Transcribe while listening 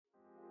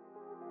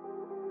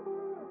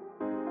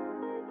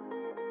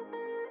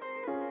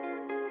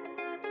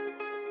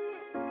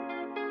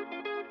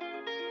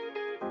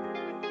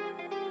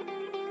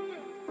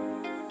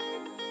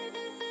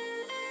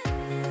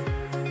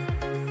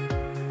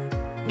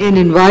And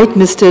invite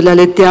Mr.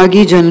 Lalit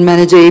Tyagi, General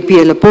Manager,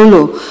 APL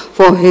Apollo,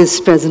 for his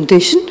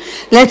presentation.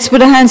 Let's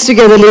put our hands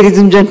together, ladies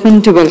and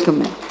gentlemen, to welcome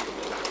him.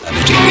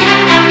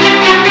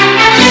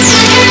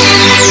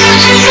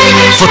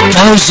 For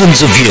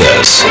thousands of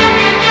years,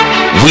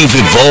 we've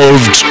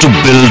evolved to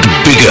build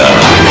bigger.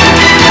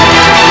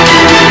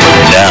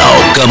 Now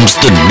comes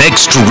the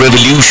next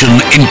revolution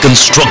in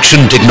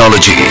construction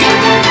technology.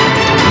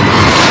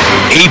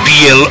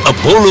 APL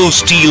Apollo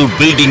Steel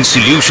Building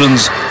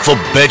Solutions for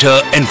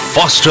better and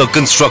faster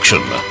construction.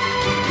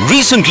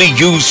 Recently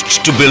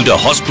used to build a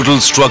hospital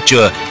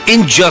structure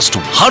in just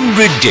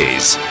 100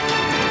 days.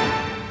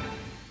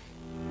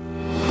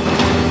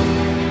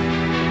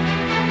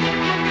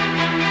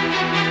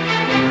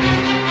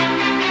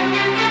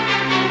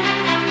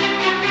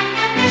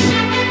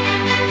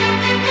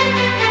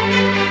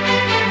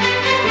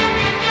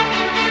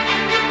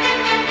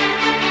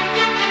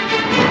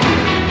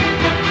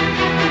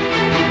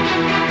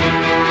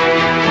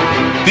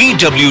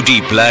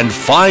 PWD planned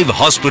 5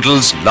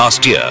 hospitals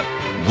last year.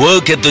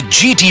 Work at the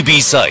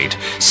GTB site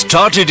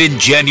started in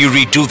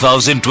January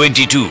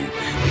 2022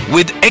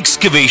 with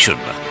excavation,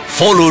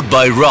 followed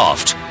by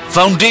raft,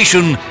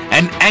 foundation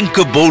and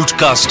anchor bolt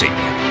casting.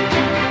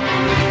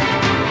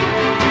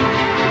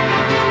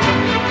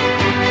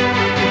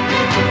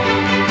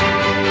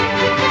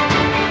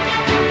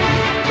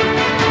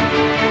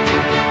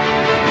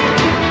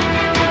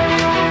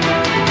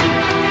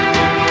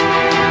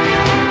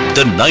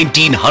 The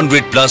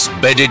 1900-plus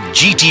bedded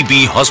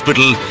GTB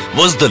hospital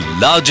was the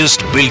largest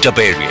built-up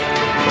area.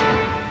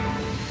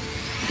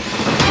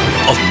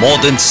 Of more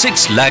than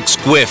 6 lakh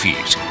square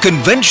feet,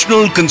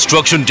 conventional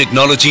construction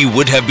technology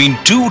would have been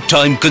too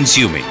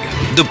time-consuming.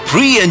 The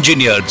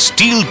pre-engineered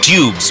steel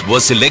tubes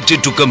were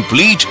selected to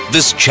complete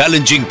this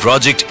challenging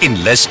project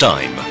in less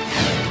time.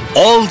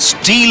 All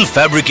steel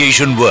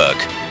fabrication work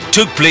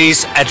took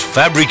place at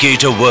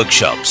fabricator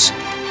workshops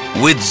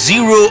with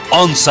zero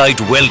on-site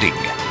welding.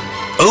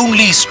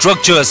 Only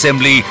structure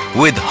assembly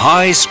with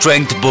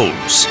high-strength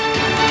bolts.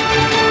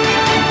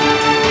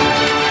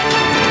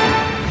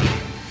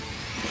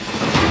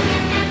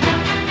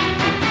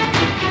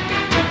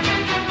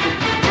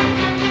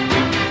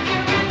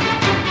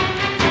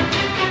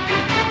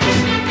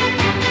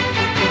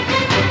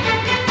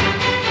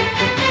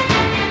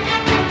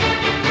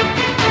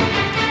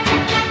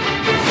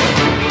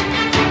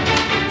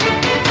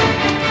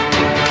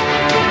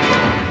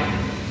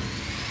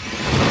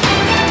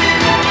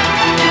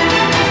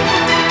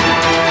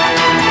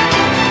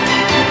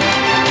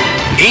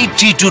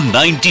 To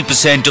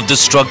 90% of the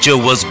structure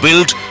was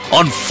built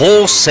on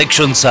 4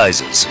 section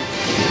sizes.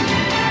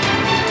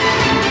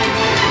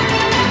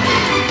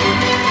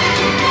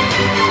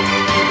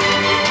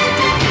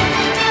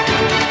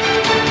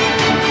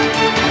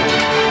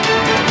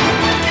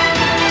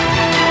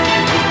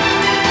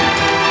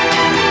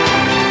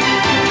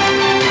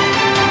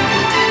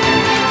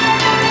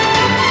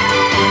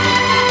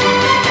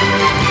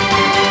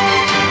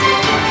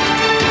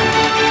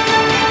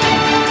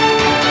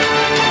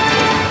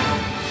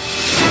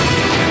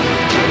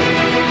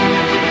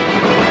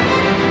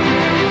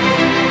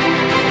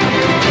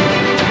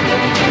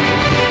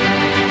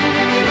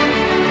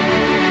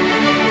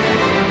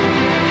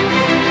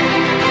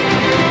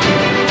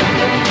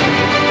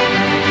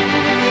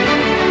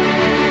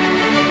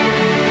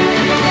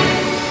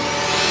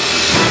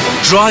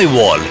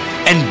 Drywall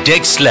and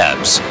deck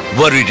slabs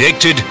were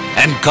erected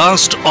and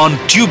cast on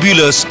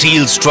tubular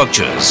steel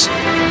structures.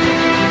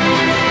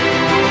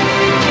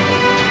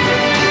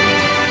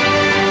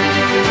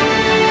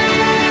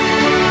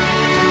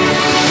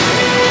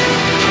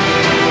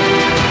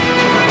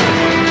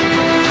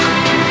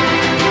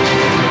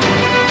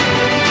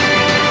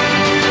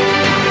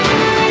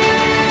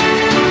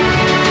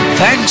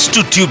 Thanks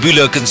to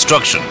tubular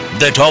construction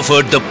that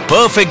offered the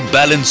perfect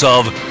balance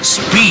of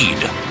speed,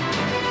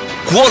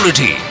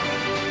 quality,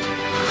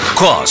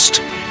 cost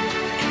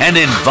and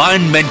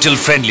environmental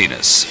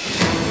friendliness,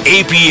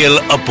 APL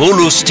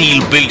Apollo Steel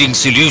Building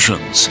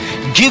Solutions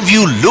give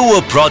you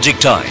lower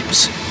project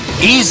times,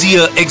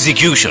 easier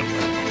execution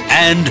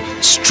and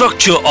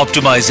structure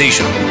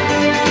optimization.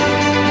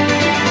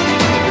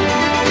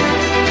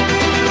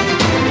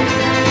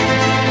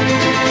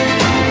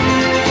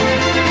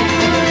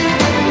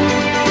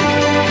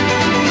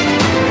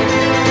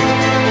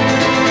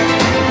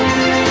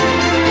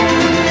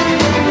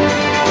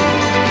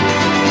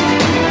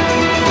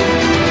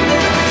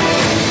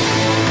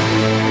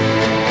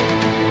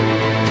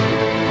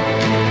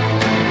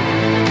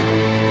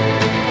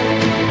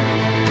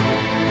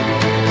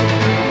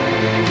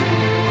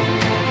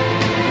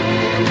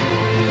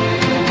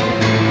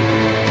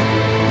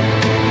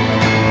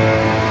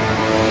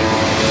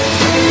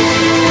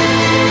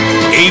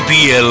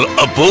 APL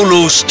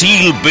Apollo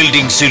Steel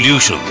Building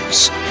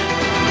Solutions.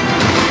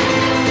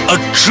 A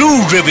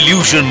true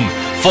revolution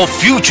for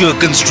future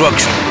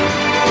construction.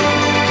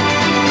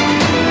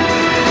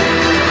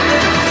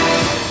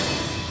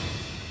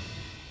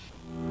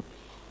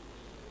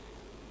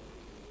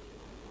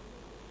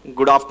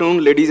 Good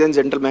afternoon, ladies and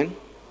gentlemen.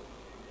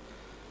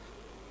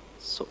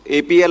 So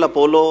APL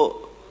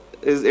Apollo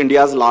is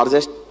India's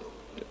largest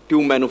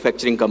tube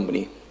manufacturing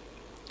company.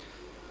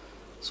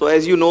 So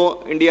as you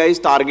know, India is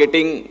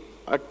targeting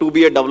to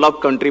be a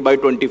developed country by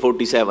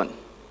 2047.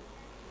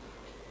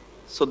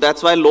 So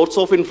that's why lots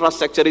of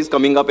infrastructure is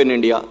coming up in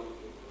India,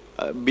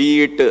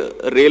 be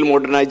it rail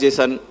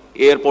modernization,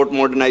 airport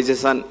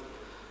modernization,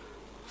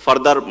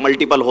 further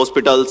multiple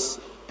hospitals,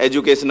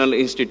 educational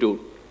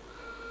institute.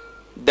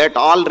 That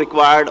all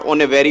required on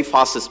a very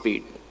fast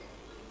speed.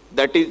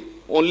 That is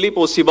only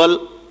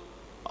possible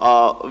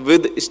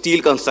with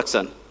steel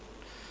construction.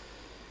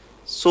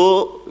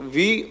 So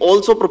we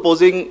also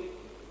proposing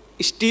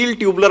steel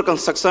tubular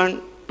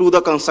construction to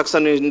the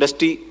construction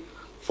industry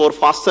for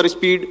faster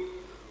speed,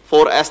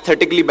 for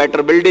aesthetically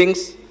better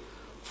buildings,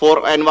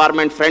 for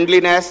environment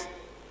friendliness,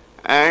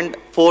 and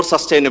for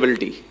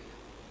sustainability.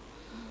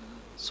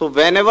 So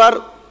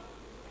whenever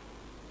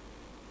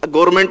a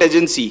government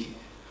agency,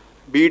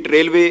 be it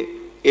railway,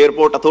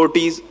 airport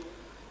authorities,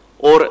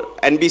 or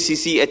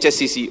NBCC,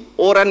 HSCC,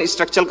 or an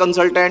structural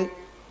consultant,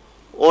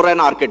 or an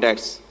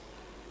architect,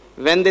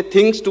 when they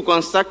think to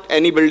construct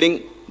any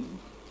building,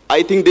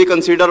 I think they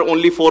consider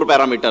only 4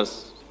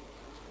 parameters.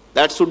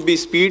 That should be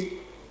speed,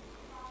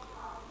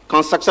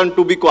 construction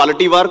to be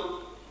quality work,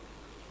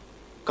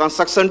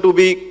 construction to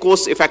be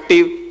cost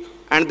effective,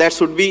 and that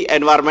should be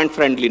environment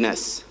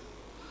friendliness.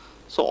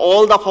 So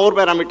all the 4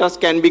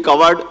 parameters can be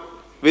covered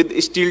with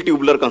steel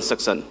tubular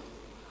construction.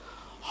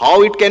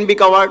 How it can be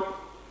covered?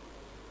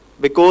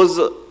 Because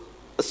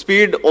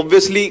speed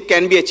obviously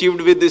can be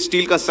achieved with the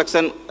steel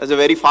construction as a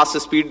very fast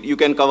speed. You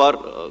can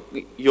cover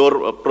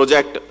your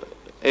project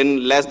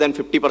in less than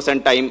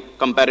 50% time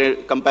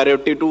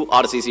comparative to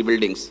RCC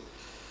buildings.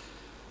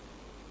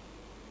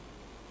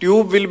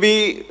 Tube will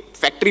be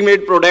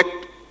factory-made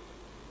product,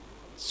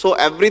 so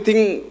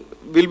everything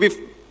will be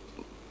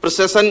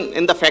processed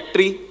in the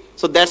factory.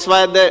 So that's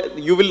why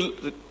you will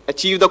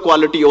achieve the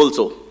quality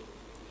also.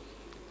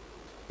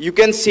 You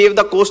can save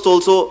the cost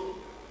also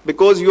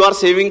because you are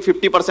saving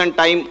 50%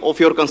 time of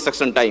your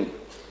construction time.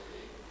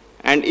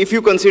 And if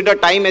you consider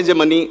time as a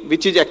money,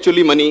 which is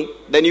actually money,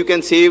 then you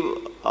can save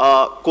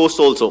cost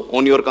also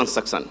on your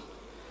construction.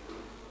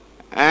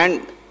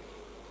 And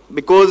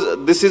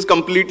because this is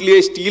completely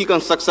a steel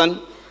construction,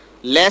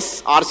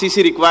 less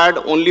RCC required,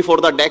 only for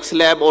the deck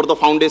slab or the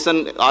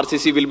foundation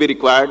RCC will be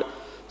required.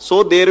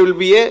 So there will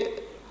be a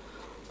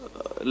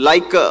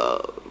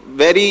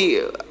very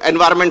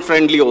environment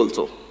friendly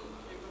also.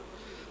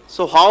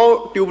 So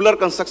how tubular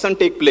construction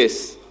take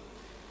place?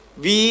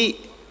 We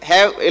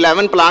have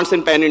 11 plants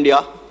in Pan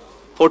India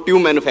for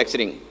tube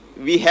manufacturing.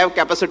 We have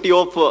capacity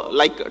of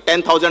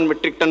 10,000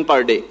 metric ton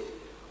per day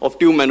of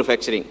tube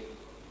manufacturing.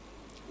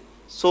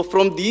 So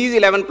from these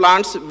 11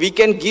 plants, we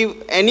can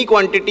give any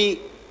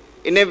quantity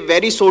in a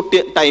very short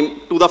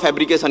time to the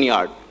fabrication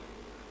yard.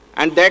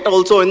 And that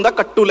also in the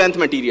cut to length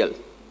material.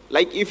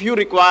 Like if you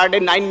required a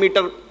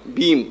 9-meter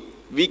beam,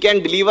 we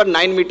can deliver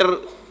 9-meter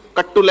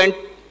cut to length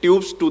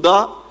tubes to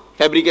the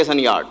fabrication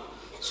yard.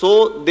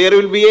 So there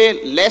will be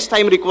a less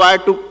time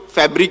required to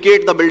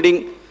fabricate the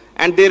building,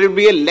 and there will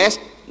be a less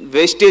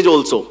wastage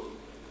also,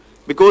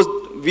 because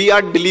we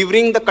are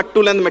delivering the cut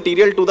to length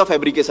material to the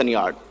fabrication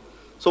yard.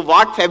 So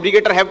what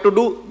fabricator have to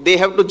do? They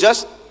have to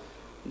just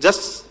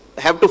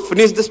have to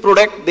finish this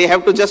product. They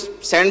have to just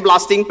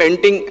sandblasting,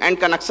 painting, and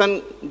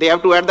connection. They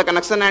have to add the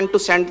connection and to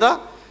send the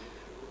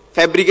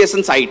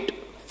fabrication site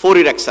for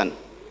erection.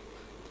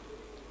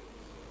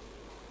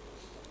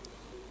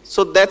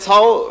 So that's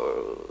how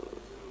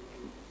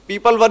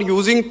people were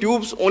using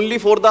tubes only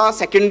for the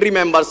secondary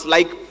members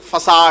like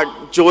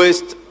facade,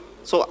 joist.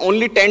 So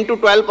only 10 to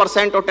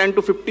 12% or 10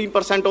 to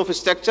 15% of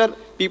structure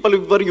people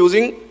were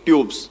using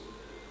tubes.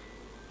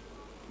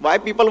 Why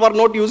people were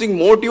not using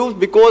more tubes?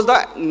 Because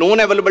the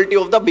non-availability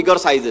of the bigger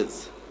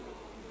sizes.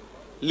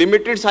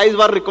 Limited size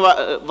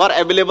were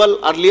available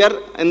earlier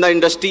in the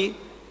industry.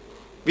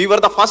 We were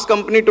the first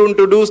company to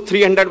introduce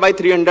 300 by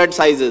 300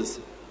 sizes.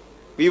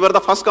 We were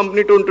the first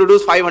company to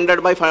introduce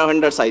 500 by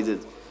 500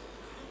 sizes.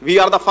 We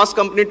are the first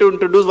company to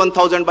introduce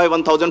 1000 by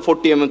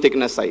 1040 mm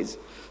thickness size.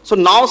 So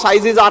now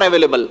sizes are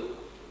available.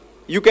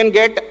 You can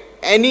get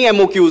any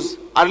MOQs.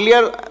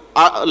 Earlier,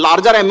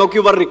 larger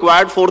MOQ were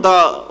required for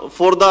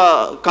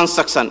the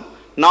construction.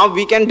 Now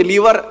we can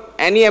deliver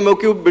any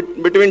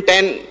MOQ between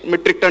 10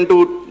 metric ton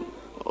to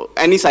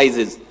any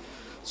sizes.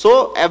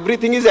 So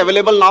everything is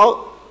available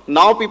now.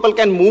 Now people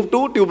can move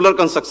to tubular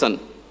construction.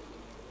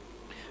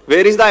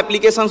 Where is the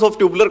applications of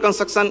tubular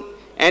construction?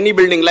 Any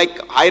building like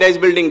high-rise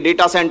building,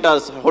 data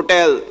centers,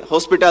 hotel,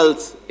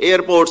 hospitals,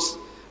 airports,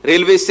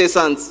 railway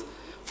stations,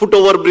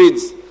 foot-over bridge.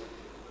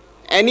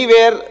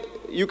 Anywhere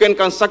you can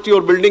construct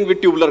your building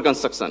with tubular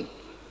construction.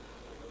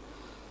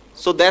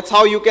 So that's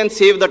how you can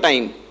save the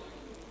time.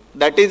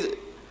 That is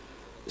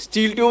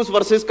steel tubes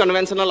versus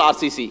conventional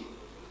RCC.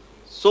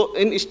 So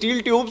in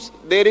steel tubes,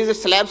 there is a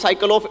slab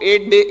cycle of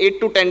 8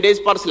 to 10 days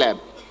per slab.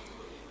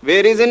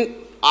 Whereas in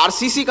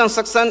RCC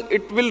construction,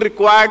 it will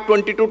require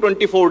 20 to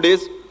 24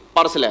 days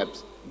per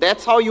slabs.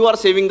 That's how you are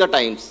saving the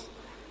times.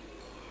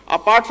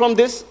 Apart from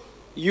this,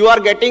 you are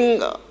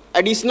getting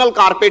additional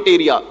carpet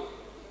area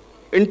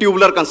in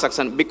tubular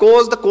construction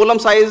because the column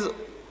size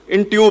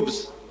in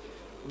tubes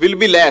will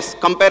be less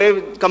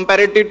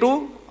comparative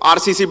to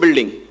RCC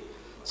building.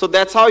 So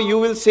that's how you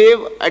will save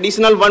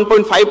additional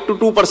 1.5 to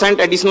 2%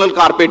 additional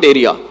carpet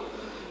area.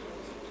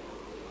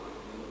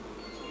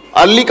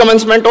 Early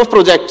commencement of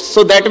projects,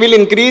 so that will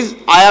increase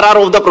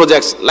IRR of the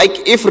projects.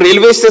 Like if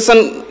railway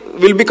station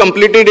will be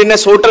completed in a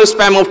shorter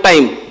span of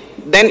time,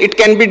 then it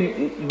can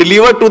be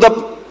delivered to the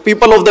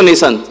people of the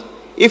nation.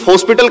 If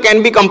hospital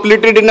can be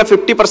completed in a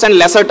 50%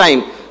 lesser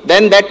time,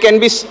 then that can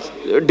be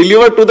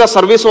delivered to the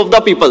service of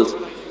the people.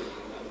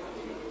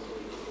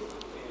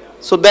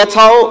 So that's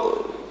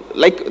how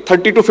like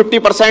 30 to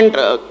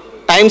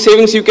 50% time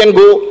savings you can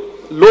go,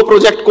 low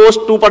project cost,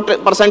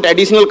 2%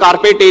 additional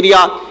carpet area,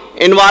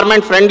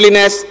 environment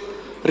friendliness,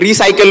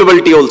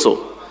 recyclability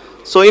also.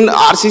 So in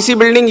RCC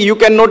building you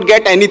cannot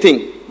get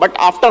anything, but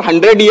after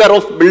 100 years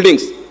of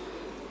buildings,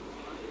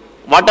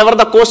 whatever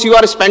the cost you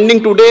are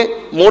spending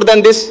today, more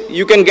than this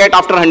you can get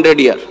after 100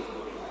 years.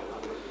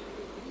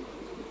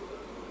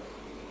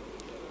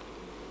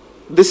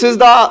 This is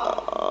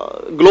the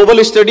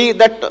global study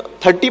that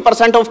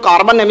 30% of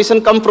carbon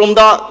emission come from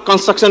the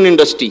construction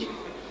industry.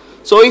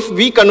 So if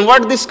we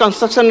convert this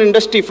construction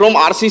industry from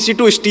RCC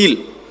to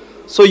steel,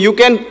 so you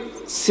can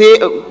say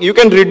you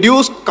can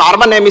reduce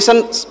carbon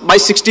emissions by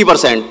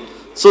 60%.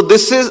 So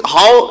this is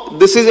how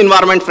this is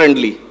environment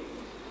friendly.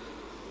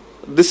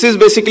 This is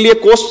basically a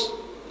cost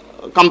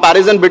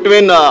comparison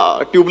between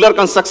tubular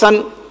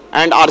construction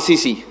and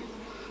RCC.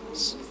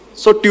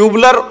 So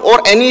tubular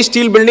or any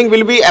steel building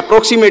will be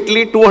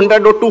approximately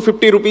 200 or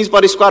 250 rupees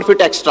per square feet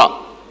extra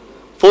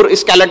for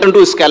skeleton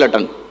to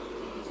skeleton.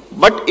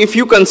 But if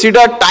you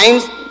consider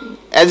time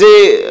as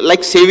a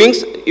like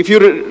savings, if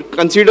you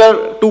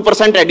consider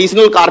 2%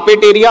 additional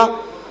carpet area,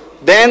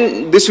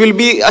 then this will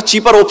be a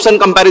cheaper option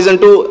comparison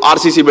to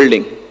RCC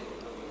building.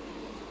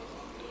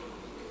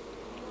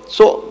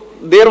 So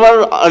there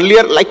were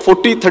earlier like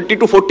 30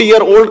 to 40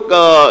 year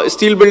old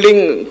steel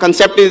building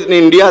concept in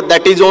India,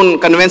 that is on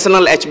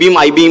conventional H-beam,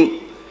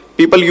 I-beam.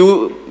 People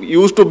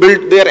used to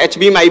build their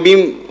H-beam,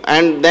 I-beam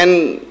and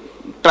then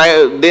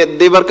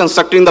they were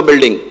constructing the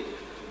building.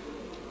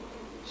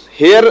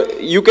 Here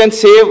you can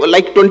save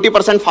like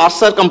 20%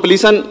 faster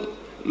completion,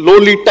 low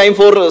lead time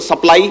for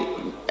supply,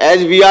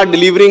 as we are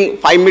delivering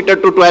 5 meter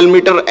to 12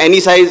 meter any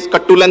size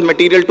cut to length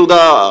material to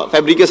the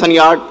fabrication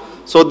yard.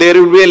 So there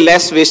will be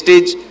less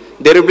wastage.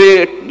 There will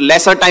be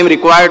lesser time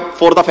required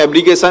for the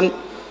fabrication.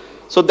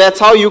 So that's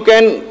how you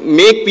can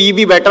make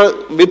PEB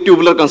better with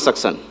tubular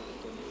construction.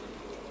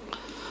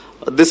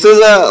 This is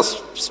a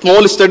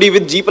small study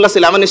with G plus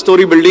 11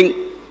 story building,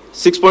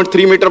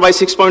 6.3 meter by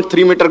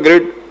 6.3 meter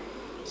grid.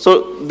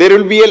 So there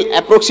will be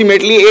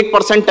approximately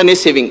 8% tonnage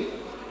saving.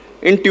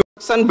 In tubular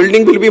construction,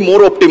 building will be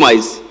more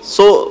optimized.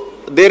 So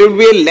there will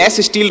be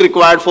less steel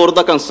required for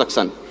the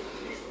construction.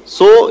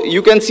 So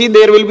you can see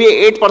there will be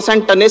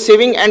 8% tonnage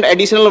saving and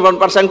additional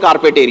 1%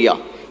 carpet area.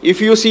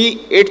 If you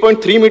see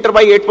 8.3 meter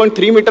by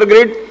 8.3 meter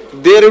grid,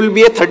 there will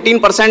be a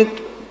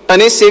 13%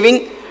 tonnage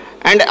saving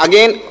and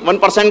again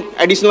 1%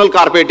 additional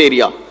carpet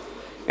area.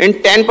 In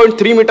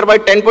 10.3 meter by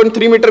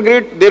 10.3 meter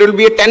grid, there will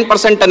be a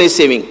 10% tonnage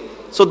saving.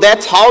 So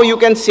that's how you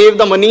can save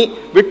the money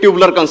with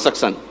tubular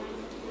construction.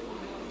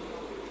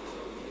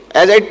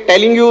 As I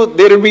telling you,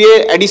 there will be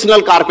a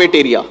additional carpet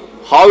area.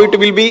 How it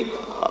will be?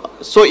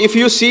 So if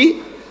you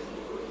see,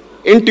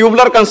 in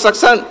tubular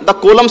construction, the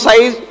column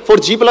size for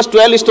G plus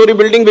 12 story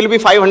building will be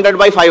 500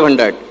 by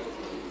 500.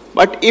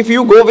 But if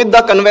you go with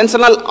the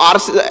conventional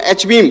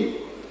H-beam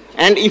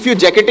and if you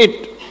jacket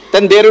it,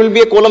 then there will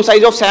be a column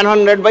size of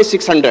 700 by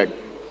 600.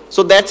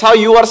 So that's how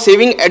you are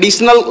saving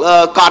additional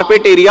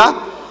carpet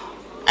area.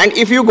 And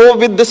if you go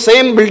with the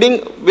same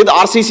building with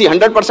RCC,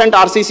 100%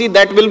 RCC,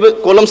 that will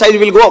be, column size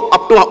will go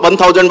up to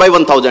 1000 by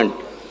 1000.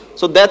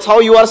 So that's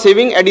how you are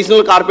saving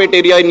additional carpet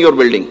area in your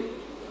building.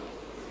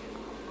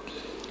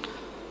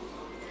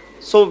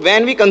 So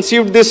when we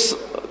conceived this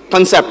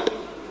concept,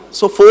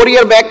 so 4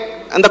 years back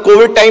and the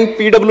COVID time,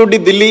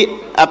 PWD Delhi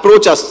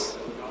approached us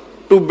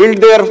to build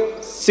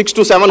their 6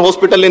 to 7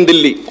 hospital in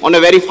Delhi on a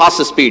very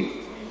fast speed.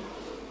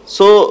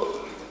 So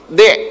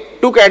they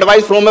took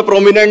advice from a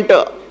prominent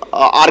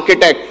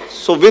architect.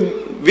 So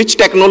with which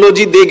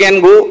technology they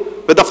can go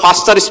with a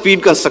faster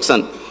speed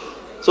construction.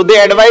 So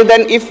they advised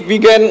then if we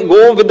can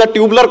go with the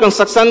tubular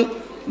construction,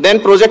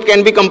 then project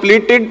can be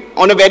completed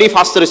on a very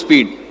faster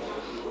speed.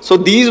 So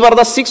these were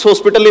the 6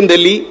 hospitals in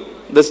Delhi,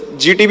 the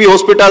GTB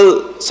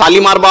Hospital,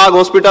 Shalimar Bagh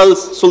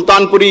Hospitals,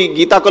 Sultanpuri,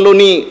 Geeta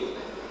Colony,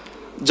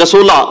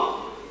 Jasola.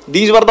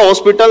 These were the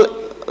hospitals,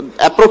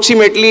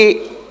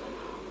 approximately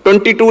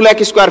 22 lakh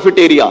square feet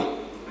area.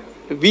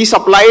 We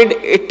supplied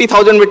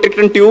 80,000 metric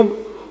ton tube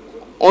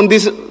on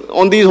these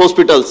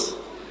hospitals.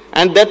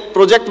 And that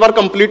project were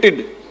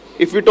completed.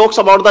 If we talk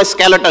about the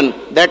skeleton,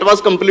 that was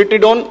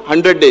completed on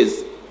 100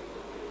 days.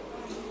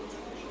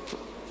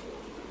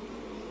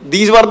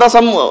 These were the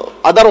some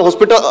other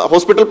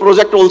hospital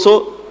project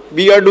also.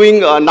 We are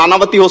doing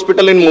Nanavati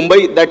Hospital in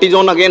Mumbai, that is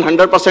on again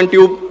 100%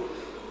 tube.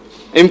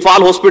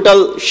 Imphal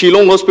Hospital,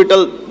 Shillong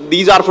Hospital,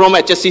 these are from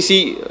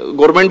HSCC,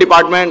 government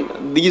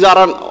department. These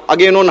are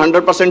again on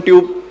 100%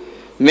 tube.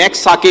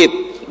 Max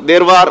Saket,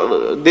 there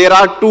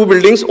are 2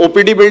 buildings,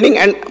 OPD building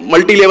and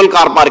multi-level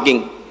car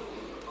parking.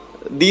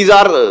 These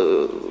are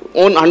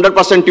on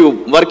 100%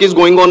 tube. Work is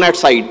going on at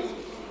site.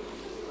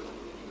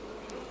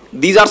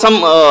 These are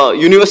some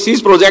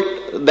universities project,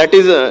 that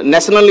is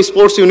National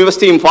Sports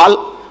University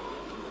Imphal.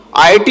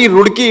 IIT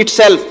Roorkee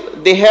itself,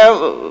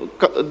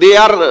 they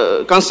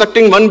are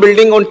constructing 1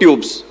 building on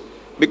tubes.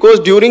 Because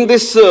during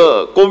this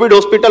COVID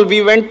hospital,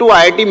 we went to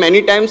IIT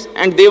many times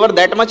and they were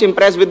that much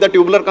impressed with the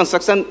tubular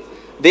construction.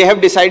 They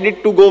have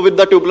decided to go with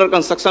the tubular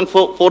construction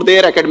for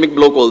their academic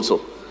block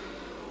also.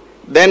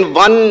 Then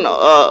 1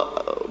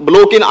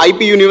 block in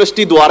IP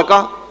University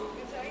Dwarka.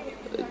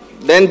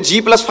 Then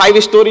G plus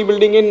 5-story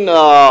building in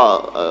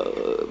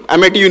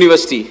MIT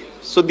University.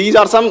 So these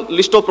are some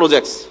list of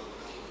projects.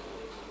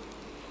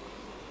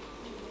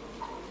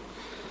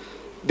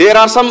 There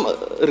are some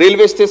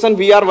railway stations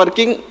we are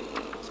working.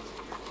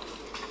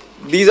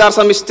 These are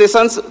some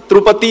stations: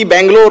 Tirupati,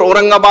 Bangalore,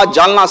 Aurangabad,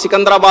 Jalna,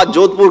 Sikandrabad,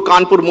 Jodhpur,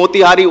 Kanpur,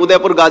 Motihari,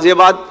 Udaipur,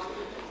 Ghaziabad,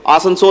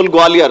 Asansol,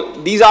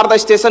 Gwalior. These are the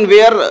stations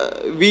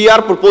where we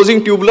are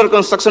proposing tubular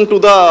construction to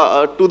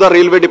the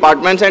railway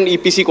departments and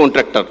EPC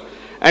contractor.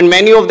 And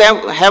many of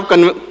them have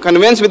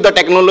convinced with the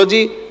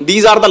technology.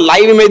 These are the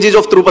live images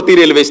of Tirupati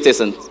railway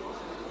stations.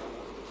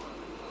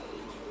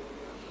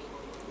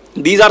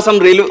 These are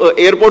some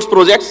airports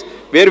projects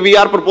where we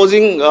are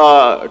proposing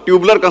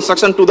tubular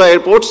construction to the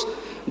airports.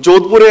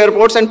 Jodhpur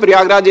airports and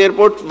Prayagraj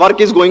airport,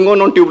 work is going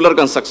on tubular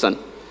construction.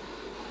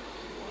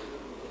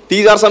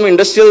 These are some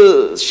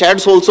industrial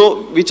sheds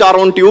also which are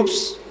on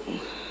tubes.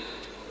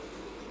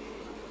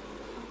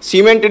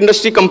 Cement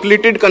industry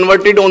completed,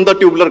 converted on the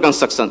tubular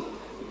construction.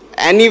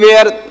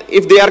 Anywhere,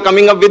 if they are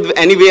coming up with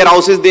any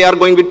warehouses, they are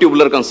going with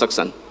tubular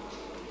construction.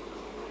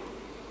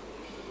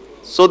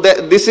 So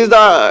this is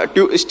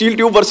the steel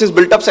tube versus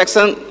built-up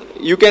section.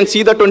 You can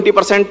see the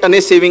 20%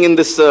 tonnage saving in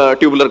this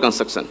tubular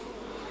construction.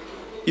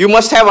 You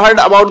must have heard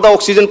about the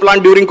oxygen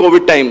plant during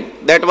COVID time.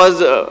 That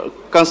was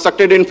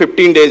constructed in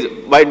 15 days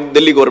by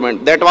Delhi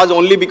government. That was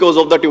only because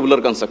of the tubular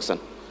construction.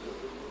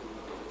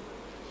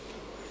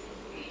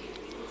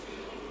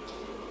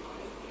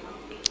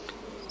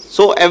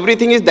 So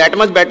everything is that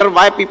much better.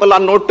 Why people are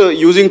not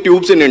using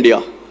tubes in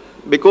India?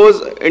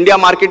 Because India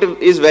market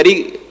is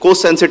very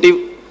cost sensitive.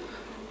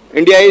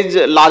 India is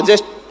the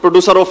largest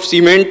producer of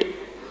cement.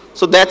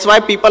 So that's why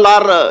people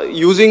are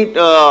using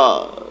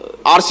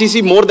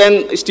RCC more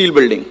than steel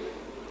building.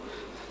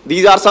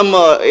 These are some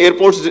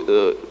airports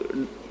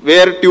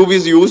where tube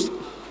is used.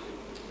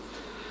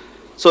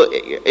 So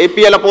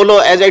APL Apollo,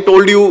 as I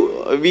told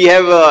you, we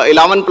have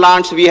 11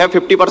 plants. We have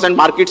 50%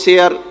 market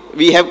share.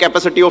 We have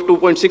capacity of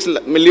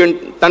 2.6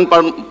 million ton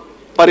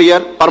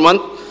per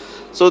month.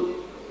 So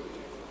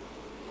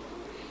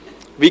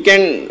we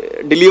can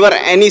deliver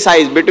any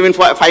size between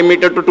 5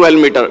 meter to 12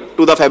 meter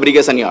to the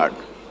fabrication yard.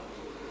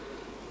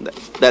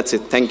 That's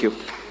it. Thank you.